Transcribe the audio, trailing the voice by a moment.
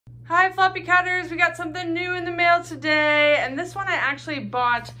Hi Floppycatters, we got something new in the mail today, and this one I actually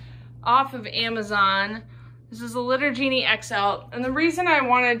bought off of Amazon. This is a Litter Genie XL, and the reason I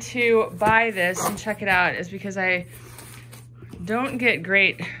wanted to buy this and check it out is because I don't get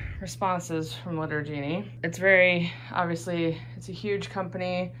great responses from Litter Genie. It's very, obviously, it's a huge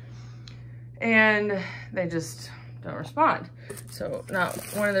company, and they just don't respond. So not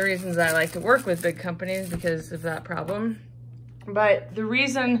one of the reasons I like to work with big companies because of that problem. But the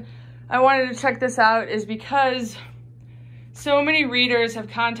reason I wanted to check this out is because so many readers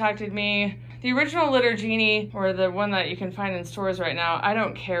have contacted me. The original Litter Genie, or the one that you can find in stores right now, I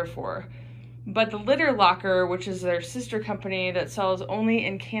don't care for. But the LitterLocker, which is their sister company that sells only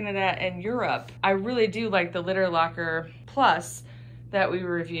in Canada and Europe, I really do like the LitterLocker Plus that we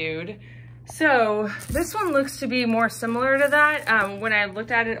reviewed. So this one looks to be more similar to that when I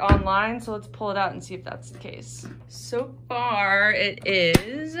looked at it online. So let's pull it out and see if that's the case. So far it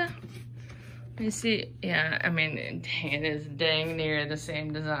is, let me see. Yeah, I mean, it is dang near the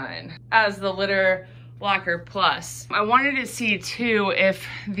same design as the LitterLocker Plus. I wanted to see too if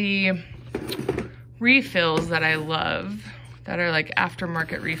the refills that I love, that are like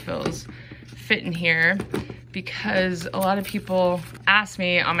aftermarket refills, fit in here, because a lot of people ask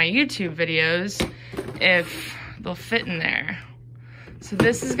me on my YouTube videos if they'll fit in there. So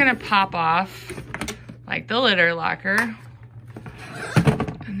this is gonna pop off like the LitterLocker.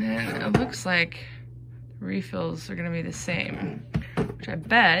 And then it looks like the refills are gonna be the same, which I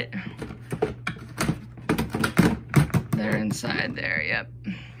bet they're inside there, yep.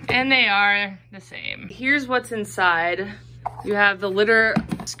 And they are the same. Here's what's inside. You have the litter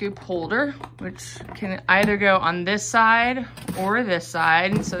scoop holder, which can either go on this side or this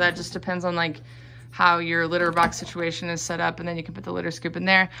side. So that just depends on like how your litter box situation is set up, and then you can put the litter scoop in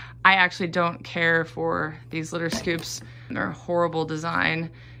there. I actually don't care for these litter scoops. They're a horrible design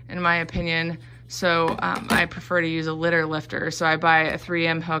in my opinion. So I prefer to use a litter lifter. So I buy a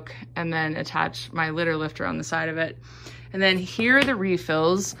 3M hook and then attach my litter lifter on the side of it. And then here are the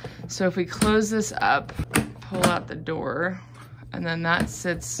refills. So if we close this up, pull out the door, and then that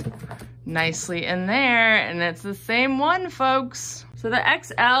sits nicely in there, and it's the same one, folks. So the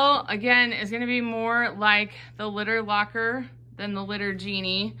XL, again, is gonna be more like the LitterLocker than the Litter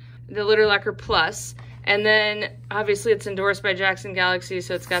Genie, the LitterLocker Plus. And then obviously it's endorsed by Jackson Galaxy,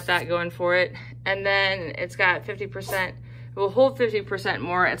 so it's got that going for it. And then it's got 50%, it will hold 50%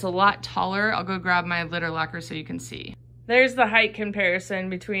 more. It's a lot taller. I'll go grab my LitterLocker so you can see. There's the height comparison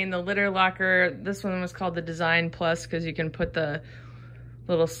between the LitterLocker. This one was called the Design Plus because you can put the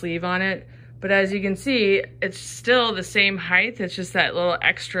little sleeve on it. But as you can see, it's still the same height. It's just that little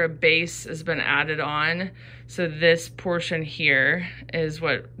extra base has been added on. So this portion here is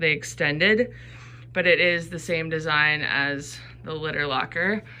what they extended, but it is the same design as the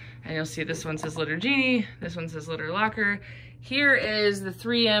LitterLocker. And you'll see this one says Litter Genie, this one says LitterLocker. Here is the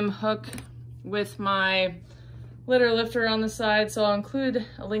 3M hook with my litter lifter on the side, so I'll include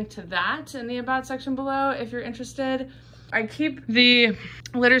a link to that in the about section below if you're interested. I keep the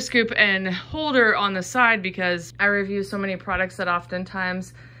litter scoop and holder on the side because I review so many products that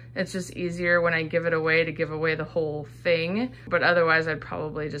oftentimes it's just easier when I give it away to give away the whole thing, but otherwise I'd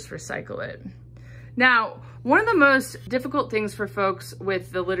probably just recycle it. Now, one of the most difficult things for folks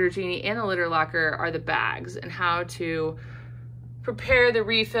with the Litter Genie and the LitterLocker are the bags and how to prepare the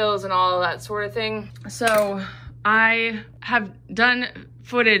refills and all of that sort of thing. So I have done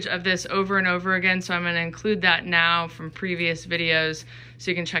footage of this over and over again, so I'm gonna include that now from previous videos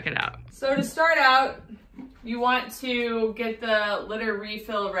so you can check it out. So to start out, you want to get the litter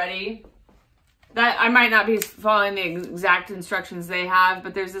refill ready. That I might not be following the exact instructions they have,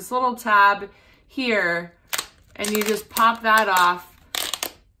 but there's this little tab here, and you just pop that off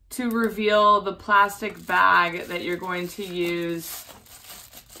to reveal the plastic bag that you're going to use.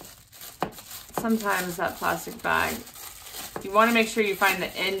 Sometimes that plastic bag, you want to make sure you find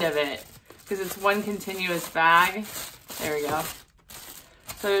the end of it because it's one continuous bag. There we go.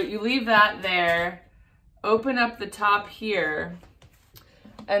 So you leave that there, open up the top here,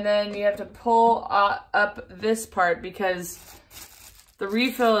 and then you have to pull up this part because the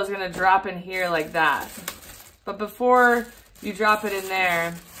refill is going to drop in here like that. But before you drop it in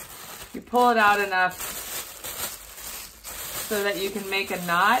there, you pull it out enough so that you can make a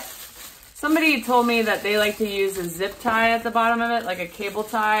knot. Somebody told me that they like to use a zip tie at the bottom of it, like a cable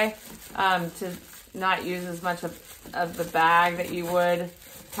tie, to not use as much of the bag that you would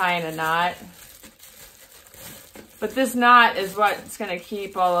tying a knot. But this knot is what's going to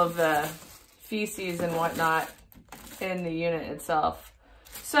keep all of the feces and whatnot in the unit itself.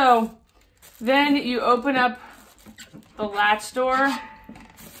 So then you open up the latch door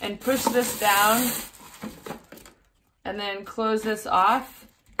and push this down and then close this off,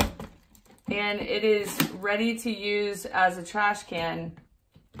 and it is ready to use as a trash can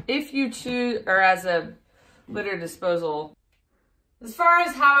if you choose, or as a litter disposal. As far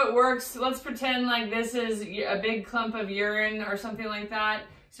as how it works, let's pretend like this is a big clump of urine or something like that.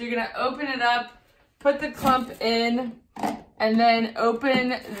 So you're gonna open it up, put the clump in, and then open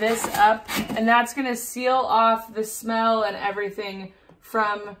this up, and that's gonna seal off the smell and everything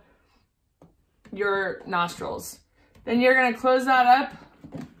from your nostrils. Then you're gonna close that up,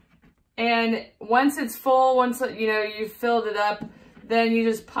 and once it's full, once you know you've filled it up, then you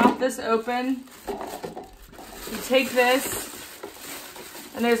just pop this open. You take this,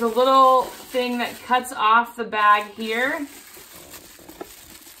 and there's a little thing that cuts off the bag here.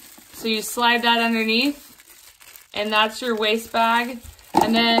 So you slide that underneath, and that's your waste bag.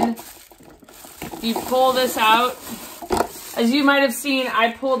 And then you pull this out. As you might have seen,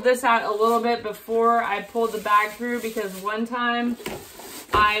 I pulled this out a little bit before I pulled the bag through, because one time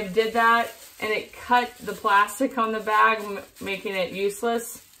I did that and it cut the plastic on the bag, making it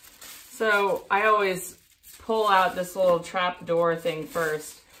useless. So I always pull out this little trap door thing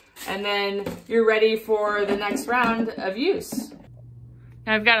first, and then you're ready for the next round of use.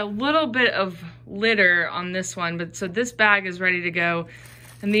 Now I've got a little bit of litter on this one, but so this bag is ready to go.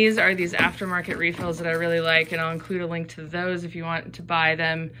 And these are these aftermarket refills that I really like, and I'll include a link to those if you want to buy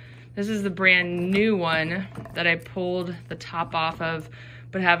them. This is the brand new one that I pulled the top off of,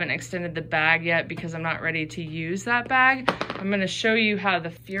 but haven't extended the bag yet because I'm not ready to use that bag. I'm gonna show you how the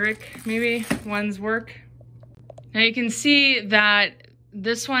Furic maybe ones work. Now you can see that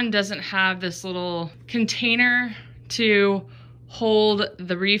this one doesn't have this little container to hold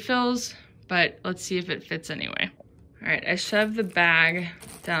the refills, but let's see if it fits anyway. All right, I shoved the bag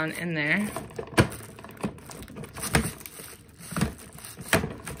down in there.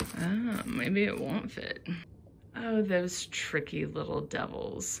 Oh, maybe it won't fit. Oh, those tricky little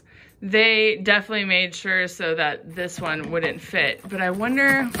devils. They definitely made sure so that this one wouldn't fit, but I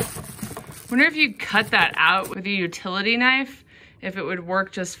wonder if you cut that out with a utility knife, if it would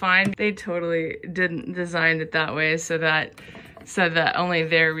work just fine. They totally didn't design it that way so that only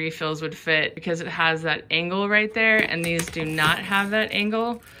their refills would fit, because it has that angle right there, and these do not have that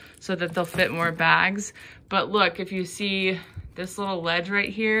angle, so that they'll fit more bags. But look, if you see this little ledge right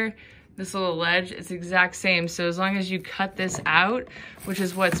here, this little ledge, it's the exact same. So as long as you cut this out, which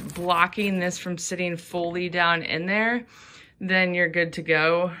is what's blocking this from sitting fully down in there, then you're good to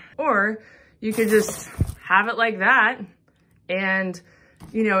go. Or you could just have it like that, and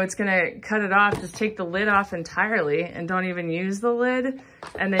you know, it's gonna cut it off, just take the lid off entirely and don't even use the lid.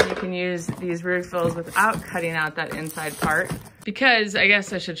 And then you can use these refills without cutting out that inside part. Because I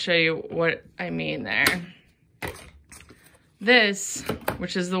guess I should show you what I mean there. This,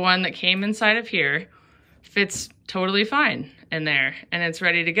 which is the one that came inside of here, fits totally fine in there, and it's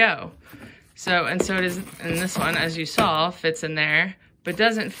ready to go. So, and so does, and this one, as you saw, fits in there, but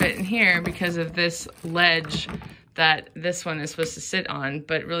doesn't fit in here because of this ledge that this one is supposed to sit on,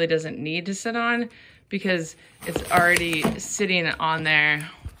 but really doesn't need to sit on because it's already sitting on there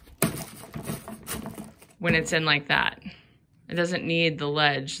when it's in like that. It doesn't need the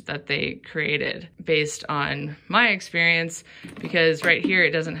ledge that they created based on my experience, because right here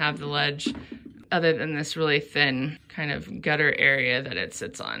it doesn't have the ledge other than this really thin kind of gutter area that it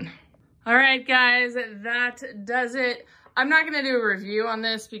sits on. All right, guys, that does it. I'm not gonna do a review on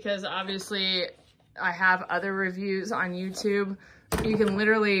this because obviously I have other reviews on YouTube. You can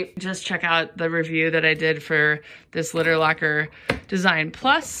literally just check out the review that I did for this LitterLocker Design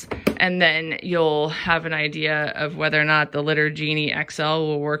Plus, and then you'll have an idea of whether or not the Litter Genie XL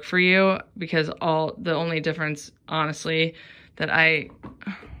will work for you, because the only difference, honestly, that I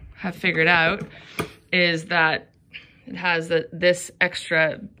have figured out is that it has this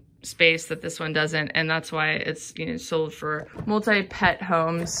extra space that this one doesn't, and that's why it's, you know, sold for multi-pet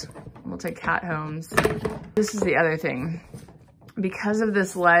homes, multi-cat homes. This is the other thing. Because of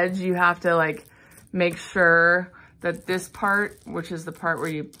this ledge, you have to like make sure that this part, which is the part where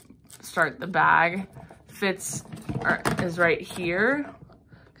you start the bag, fits or is right here,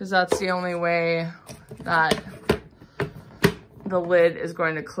 because that's the only way that the lid is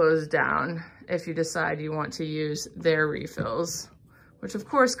going to close down if you decide you want to use their refills, which of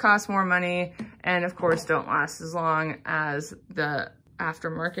course cost more money and of course don't last as long as the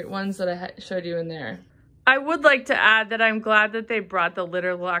aftermarket ones that I showed you in there. I would like to add that I'm glad that they brought the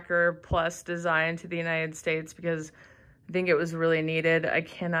LitterLocker Plus design to the United States, because I think it was really needed. I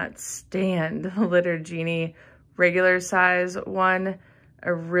cannot stand the Litter Genie regular size one. I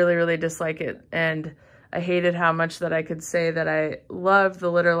really, really dislike it. And I hated how much that I could say that I loved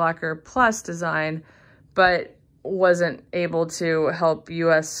the LitterLocker Plus design, but wasn't able to help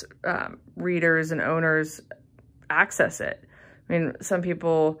US readers and owners access it. I mean, some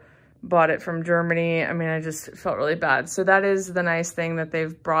people bought it from Germany. I mean, I just felt really bad. So that is the nice thing, that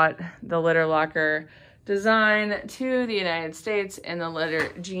they've brought the LitterLocker design to the United States in the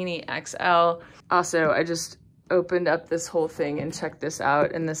Litter Genie XL. Also, I just opened up this whole thing and checked this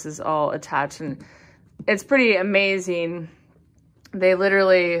out, and this is all attached, and it's pretty amazing. They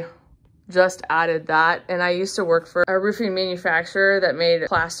literally just added that. And I used to work for a roofing manufacturer that made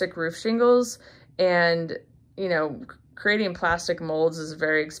plastic roof shingles, and you know, creating plastic molds is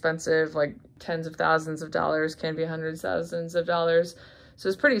very expensive, like tens of thousands of dollars, can be hundreds of thousands of dollars. So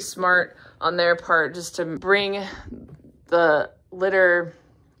it's pretty smart on their part just to bring the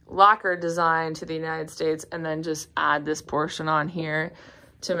LitterLocker design to the United States and then just add this portion on here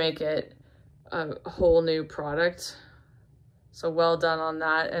to make it a whole new product. So well done on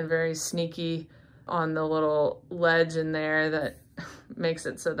that, and very sneaky on the little ledge in there that makes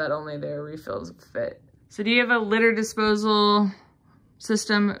it so that only their refills fit. So do you have a litter disposal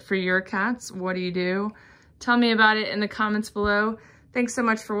system for your cats? What do you do? Tell me about it in the comments below. Thanks so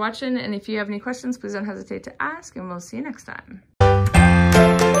much for watching, and if you have any questions, please don't hesitate to ask, and we'll see you next time.